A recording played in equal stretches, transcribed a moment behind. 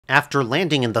After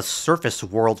landing in the surface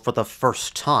world for the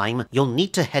first time, you'll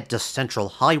need to head to Central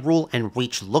Hyrule and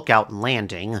reach Lookout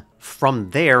Landing. From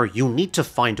there, you need to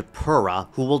find Purah,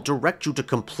 who will direct you to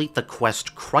complete the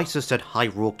quest Crisis at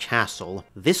Hyrule Castle.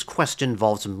 This quest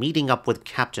involves meeting up with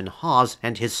Captain Haas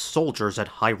and his soldiers at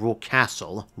Hyrule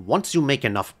Castle. Once you make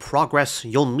enough progress,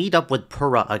 you'll meet up with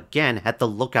Purah again at the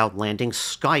Lookout Landing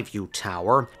Skyview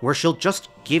Tower, where she'll just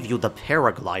give you the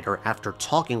Paraglider after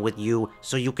talking with you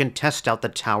so you can test out the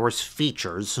tower's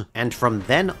features. And from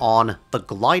then on, the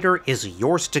glider is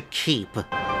yours to keep.